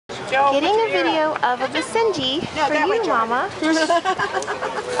Getting a video of a Basenji for you, Mama.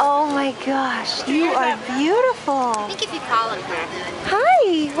 Oh my gosh, you are beautiful. I think if you call him,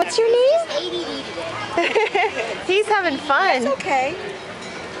 Hi, what's your name? ADD today. He's having fun. It's okay.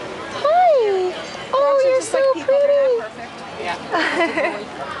 Hi. Oh, you're so pretty. Yeah.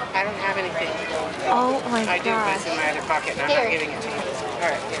 I don't have anything. Oh my I do, but it's in my other pocket and I'm not giving it to you.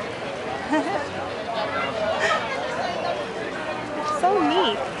 Alright, here. So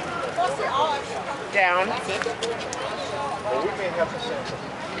neat. Down. Well, we may have to send some.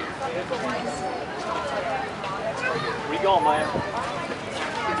 Where you going, Maya?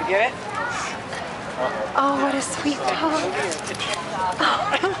 Did you get it? Oh, what a sweet dog.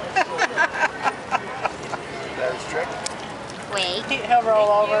 That is trick. Wait. He'll roll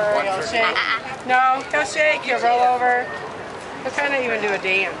over, he'll shake. No, he'll shake, he'll roll over. He'll kind of even do a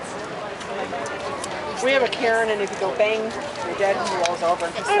dance. We have a Karen, and if you go bang, you're dead, and he rolls over.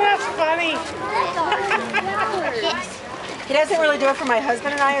 Oh, that's funny. He doesn't really do it for my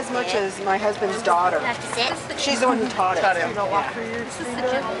husband and I as much as my husband's daughter. Have to sit. She's the one who taught it. him.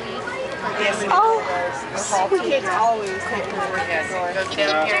 Yes, Oh, Kids always take her with yes. It goes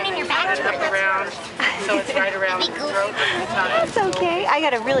down, Turning your back to up around, so it's right around the throat. that's okay. I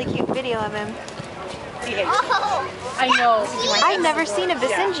got a really cute video of him. Oh! I know. I've never seen a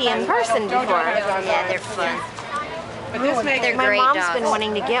Basenji in person before. Yeah, they're fun. But this makes They're My great mom's dogs. been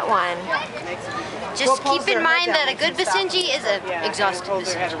wanting to get one. Just keep in mind that a good Basenji is an exhausted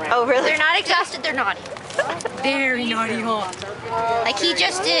Basenji. Oh, really? They're not exhausted, they're naughty. Very naughty, huh? Like he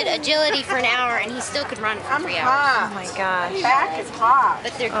just did agility for an hour and he still could run for 3 hours. Oh my gosh. Back is hot.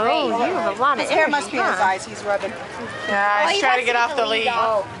 But they're Oh, great. you have a lot of His hair energy, must be in his huh? eyes. He's rubbing. Yeah, Oh, he's he trying to wants get off the lead.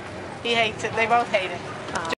 off. He hates it. They both hate it.